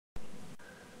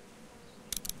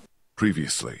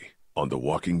Previously on The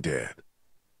Walking Dead.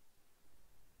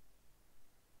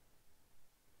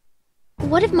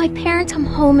 What if my parents come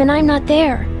home and I'm not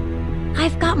there?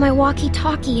 I've got my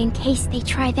walkie-talkie in case they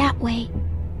try that way.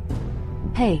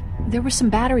 Hey, there were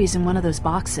some batteries in one of those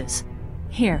boxes.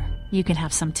 Here, you can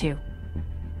have some too.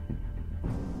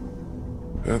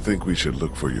 I think we should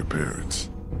look for your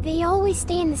parents. They always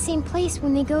stay in the same place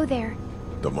when they go there.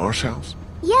 The Marsh House?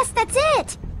 Yes, that's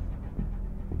it!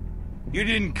 You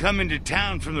didn't come into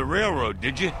town from the railroad,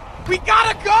 did you? We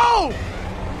gotta go!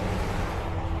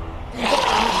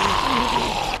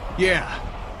 Yeah,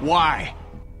 why?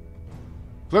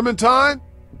 Clementine?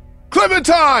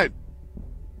 Clementine!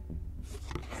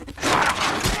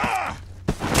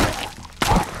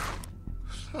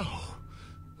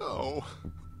 Oh.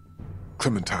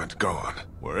 Clementine's gone.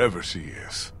 Wherever she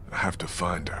is, I have to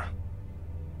find her.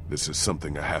 This is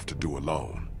something I have to do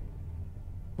alone.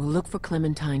 We'll look for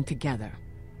Clementine together.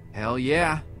 Hell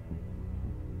yeah.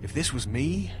 If this was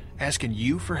me, asking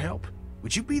you for help,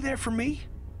 would you be there for me?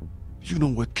 You know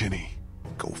what, Kenny?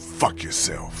 Go fuck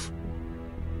yourself.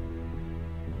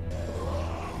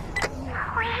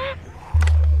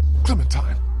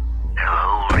 Clementine.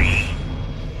 Hello, Lee.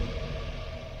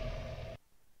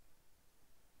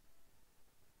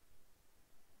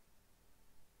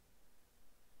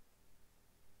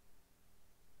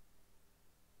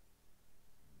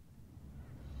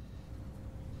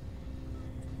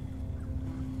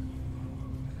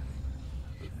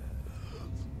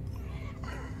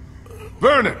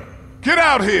 Vernon, get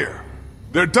out here!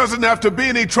 There doesn't have to be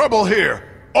any trouble here.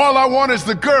 All I want is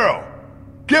the girl.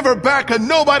 Give her back and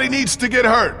nobody needs to get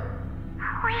hurt.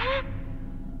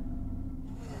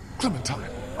 Clementine,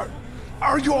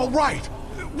 are you all right?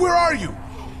 Where are you?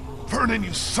 Vernon,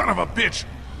 you son of a bitch!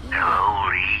 Hello,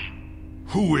 Lee.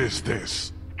 Who is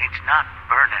this? It's not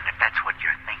Vernon, if that's what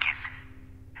you're thinking.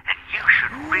 And you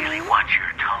should really watch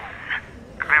your tone.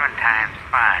 Clementine's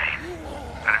fine.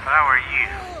 But if I were you,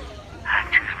 I'd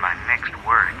choose my next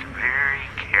words very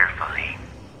carefully.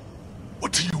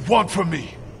 What do you want from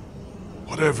me?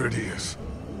 Whatever it is,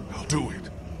 I'll do it.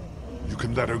 You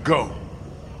can let her go.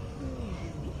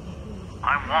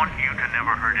 I want you to never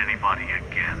hurt anybody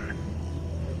again.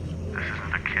 This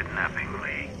isn't a kidnapping,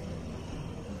 Lee.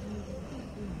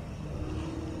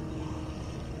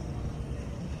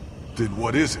 Then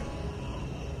what is it?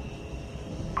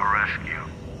 A rescue.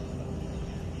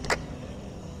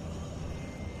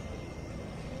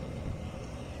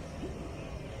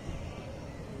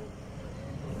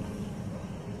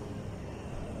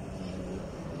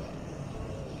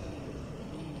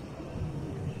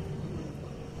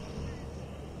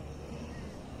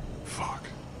 Fuck.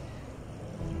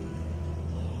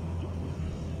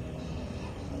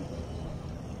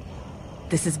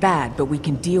 This is bad, but we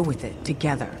can deal with it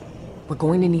together. We're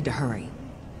going to need to hurry.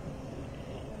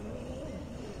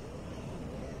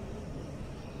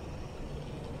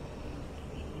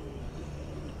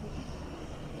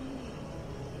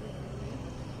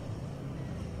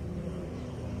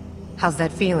 How's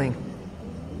that feeling?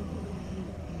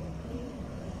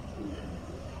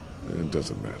 It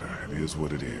doesn't matter. It is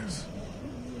what it is.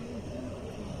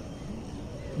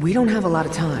 We don't have a lot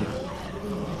of time.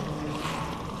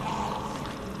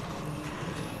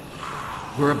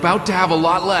 We're about to have a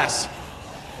lot less.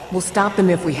 We'll stop them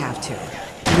if we have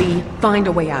to. Lee, find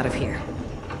a way out of here.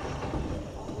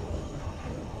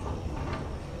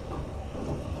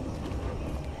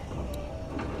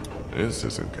 This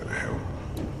isn't gonna help.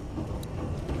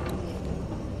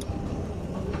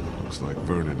 Looks like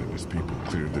Vernon and his people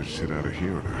cleared their shit out of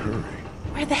here in a hurry.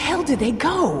 Where the hell did they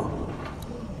go?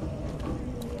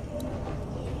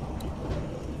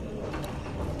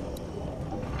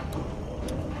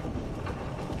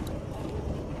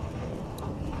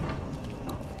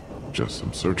 Just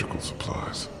some surgical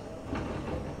supplies.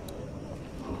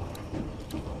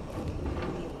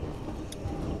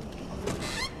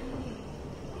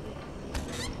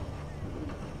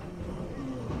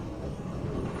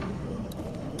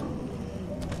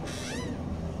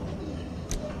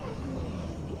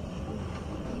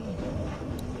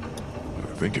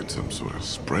 I think it's some sort of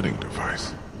spreading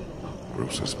device.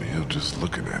 Grosses me out just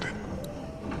looking at it.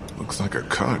 Looks like a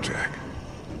car jack.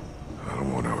 I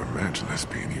don't want to imagine this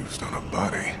being used on a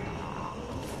body.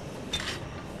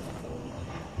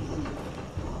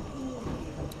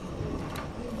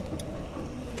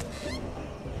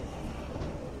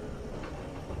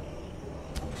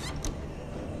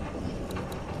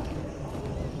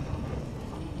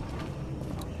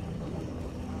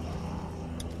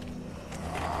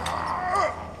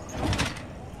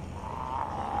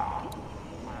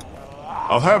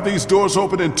 I'll have these doors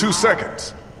open in 2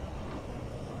 seconds.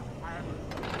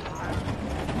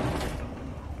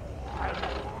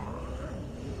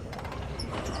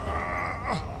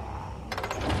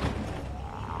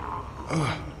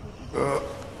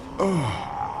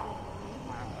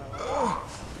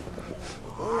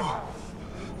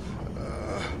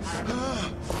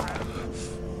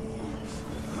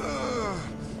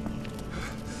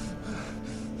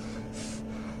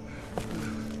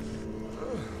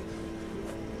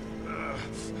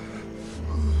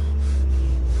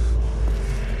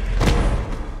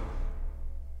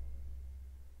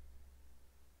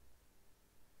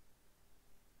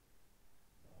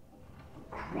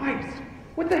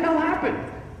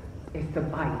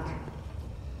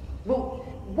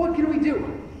 What can we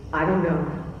do? I don't know.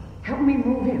 Help me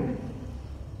move him.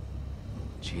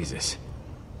 Jesus.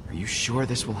 Are you sure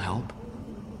this will help?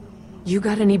 You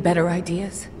got any better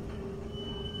ideas?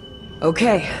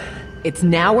 Okay, it's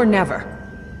now or never.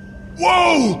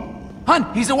 Whoa!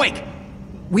 Hun, he's awake!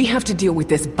 We have to deal with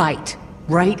this bite,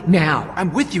 right now.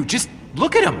 I'm with you, just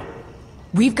look at him!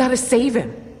 We've got to save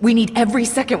him. We need every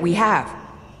second we have.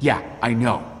 Yeah, I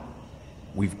know.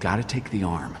 We've got to take the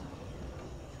arm.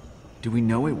 Do we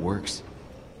know it works?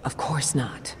 Of course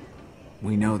not.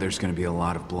 We know there's gonna be a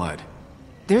lot of blood.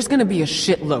 There's gonna be a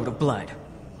shitload of blood.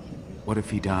 What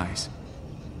if he dies?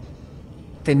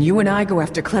 Then you and I go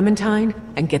after Clementine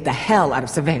and get the hell out of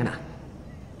Savannah.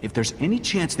 If there's any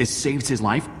chance this saves his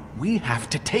life, we have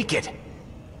to take it!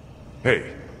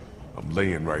 Hey, I'm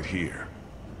laying right here.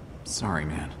 Sorry,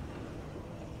 man.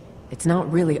 It's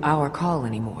not really our call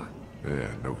anymore.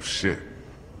 Yeah, no shit.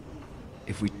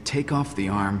 If we take off the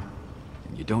arm,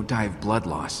 and you don't die of blood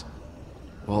loss,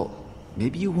 well,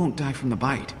 maybe you won't die from the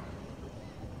bite.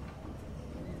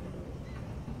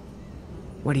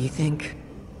 What do you think?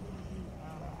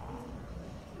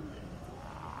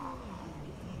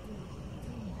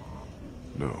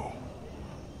 No.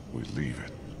 We leave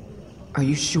it. Are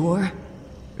you sure?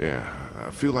 Yeah,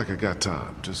 I feel like I got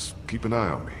time. Just keep an eye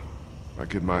on me. If I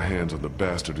get my hands on the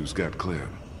bastard who's got Clem,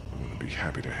 I'm gonna be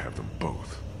happy to have them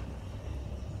both.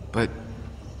 But...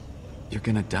 you're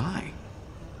gonna die.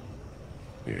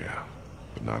 Yeah,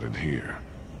 but not in here.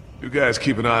 You guys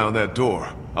keep an eye on that door.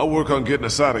 I'll work on getting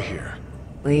us out of here.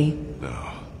 Lee?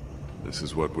 No. This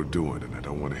is what we're doing, and I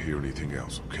don't want to hear anything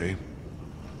else, okay?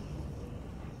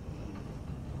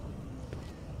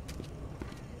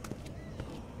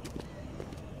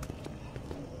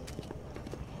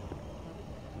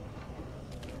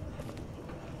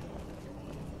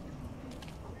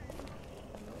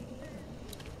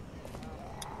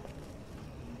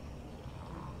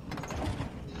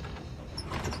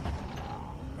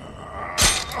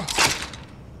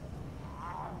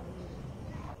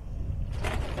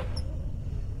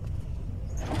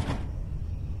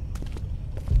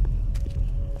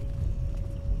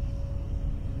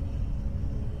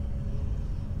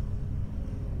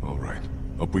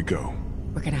 Up we go.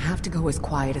 We're gonna have to go as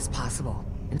quiet as possible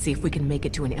and see if we can make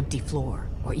it to an empty floor,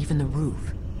 or even the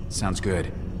roof. Sounds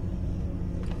good.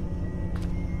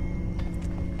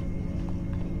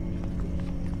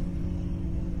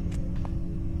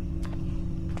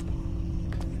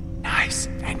 Nice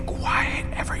and quiet,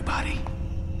 everybody.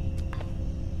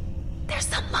 There's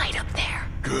some light up there.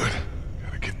 Good.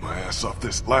 Gotta get my ass off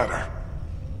this ladder.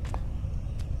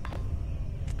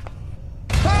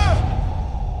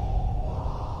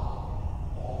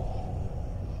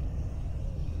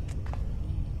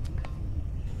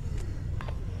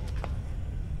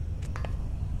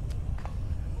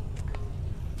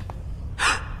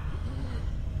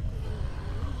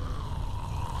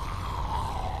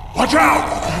 Watch out!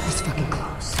 That was fucking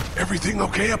close. Everything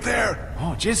okay up there?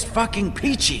 Oh, just fucking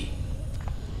peachy.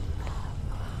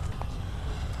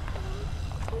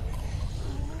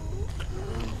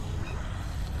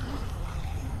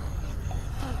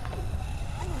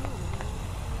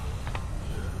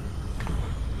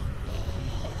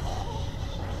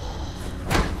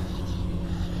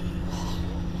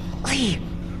 Lee!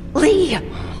 Lee!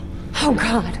 Oh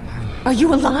God! Are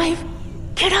you alive?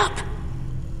 Get up!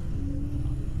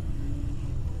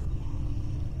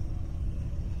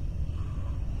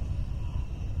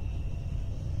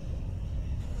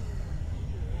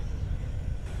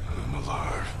 I'm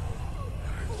alive.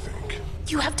 I think.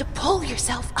 You have to pull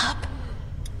yourself up.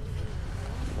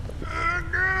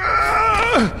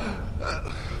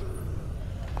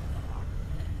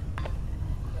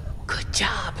 Good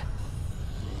job.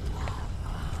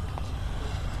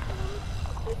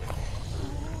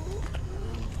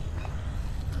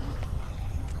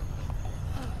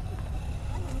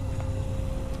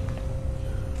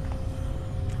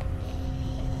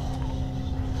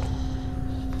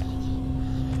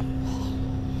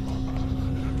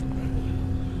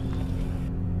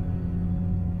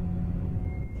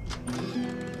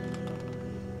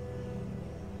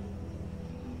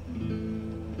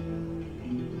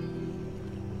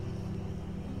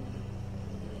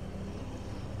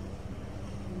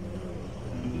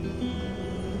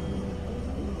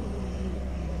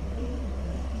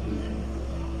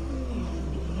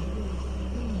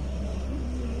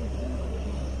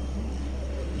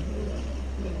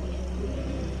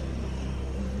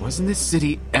 Wasn't this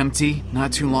city empty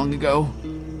not too long ago?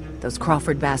 Those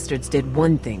Crawford bastards did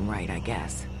one thing right, I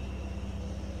guess.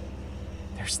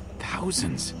 There's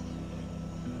thousands.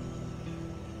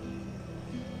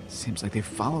 Seems like they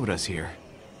followed us here.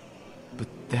 But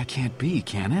that can't be,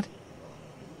 can it?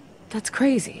 That's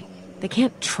crazy. They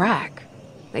can't track.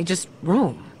 They just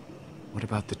roam. What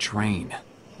about the train?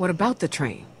 What about the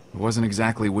train? It wasn't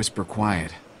exactly whisper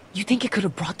quiet. You think it could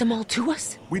have brought them all to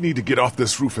us? We need to get off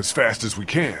this roof as fast as we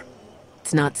can.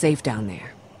 It's not safe down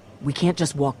there. We can't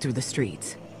just walk through the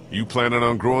streets. You planning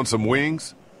on growing some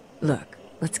wings? Look,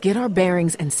 let's get our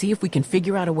bearings and see if we can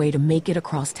figure out a way to make it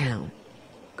across town.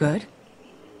 Good?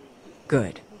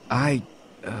 Good. I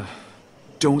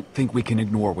don't think we can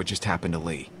ignore what just happened to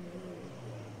Lee.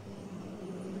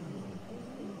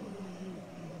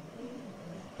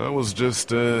 I was just,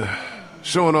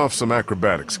 showing off some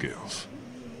acrobatic skills.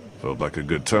 Felt like a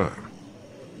good time.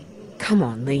 Come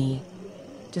on, Lee.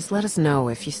 Just let us know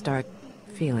if you start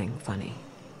feeling funny.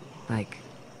 Like,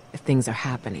 if things are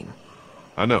happening.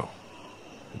 I know.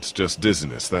 It's just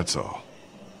dizziness, that's all.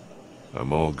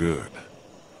 I'm all good.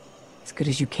 As good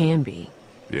as you can be.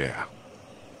 Yeah.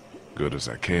 Good as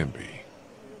I can be.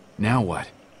 Now what?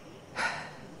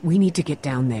 We need to get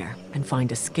down there and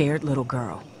find a scared little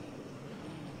girl.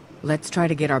 Let's try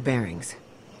to get our bearings.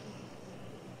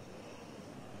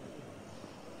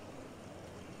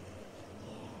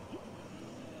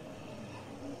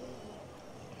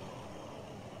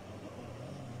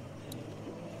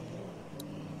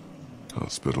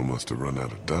 Hospital must have run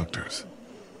out of doctors.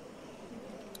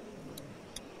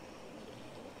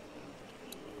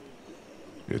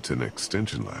 It's an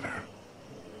extension ladder.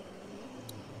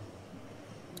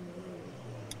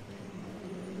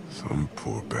 Some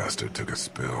poor bastard took a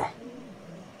spill.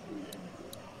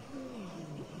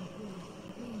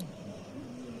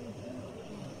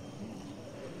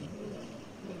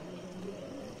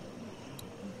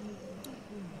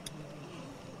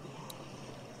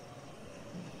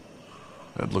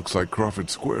 That looks like Crawford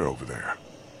Square over there.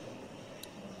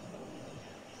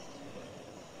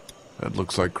 That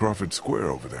looks like Crawford Square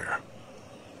over there.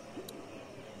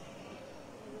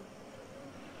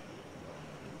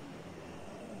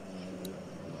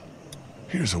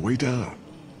 Here's a way down.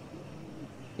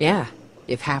 Yeah,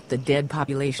 if half the dead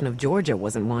population of Georgia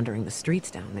wasn't wandering the streets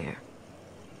down there.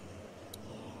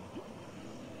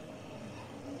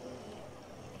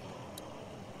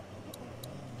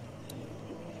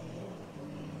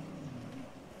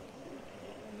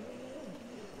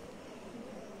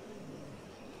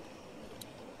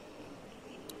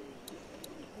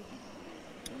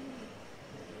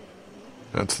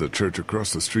 That's the church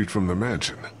across the street from the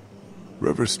mansion.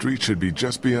 River Street should be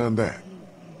just beyond that.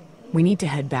 We need to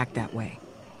head back that way.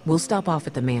 We'll stop off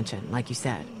at the mansion, like you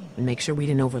said, and make sure we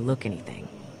didn't overlook anything.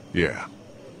 Yeah.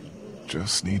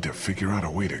 Just need to figure out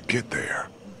a way to get there.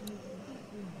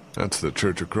 That's the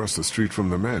church across the street from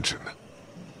the mansion.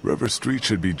 River Street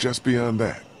should be just beyond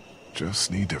that.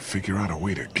 Just need to figure out a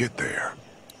way to get there.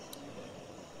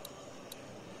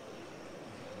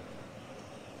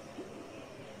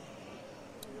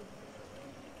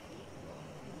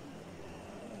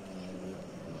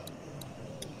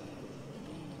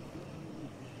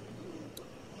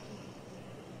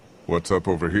 What's up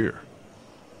over here?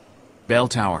 Bell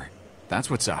Tower. That's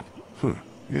what's up. Huh,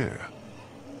 yeah.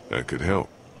 That could help.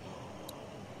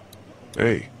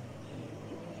 Hey.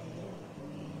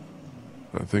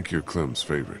 I think you're Clem's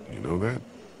favorite, you know that?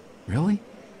 Really?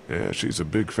 Yeah, she's a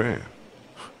big fan.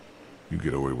 You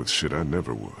get away with shit I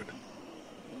never would.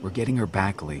 We're getting her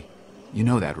back, Lee. You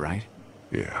know that, right?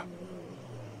 Yeah.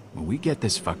 When we get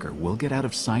this fucker, we'll get out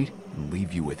of sight and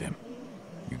leave you with him.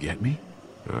 You get me?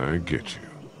 I get you.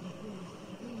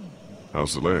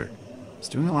 How's the leg? It's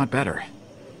doing a lot better.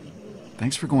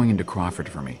 Thanks for going into Crawford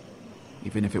for me,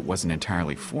 even if it wasn't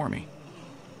entirely for me.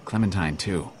 Clementine,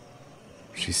 too.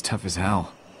 She's tough as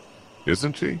hell.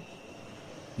 Isn't she?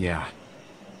 Yeah.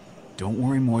 Don't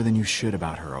worry more than you should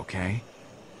about her, okay?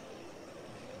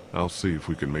 I'll see if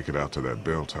we can make it out to that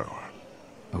bell tower.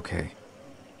 Okay.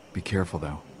 Be careful,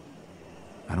 though.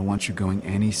 I don't want you going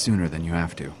any sooner than you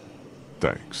have to.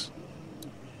 Thanks.